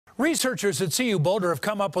Researchers at CU Boulder have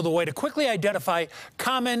come up with a way to quickly identify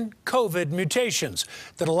common COVID mutations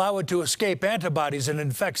that allow it to escape antibodies and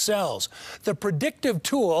infect cells. The predictive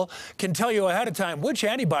tool can tell you ahead of time which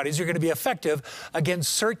antibodies are going to be effective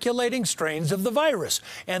against circulating strains of the virus.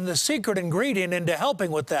 And the secret ingredient into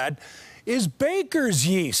helping with that is baker's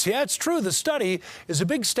yeast. Yeah, it's true. The study is a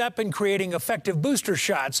big step in creating effective booster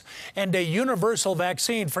shots and a universal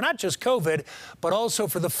vaccine for not just COVID, but also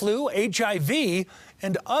for the flu, HIV,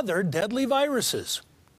 and other deadly viruses.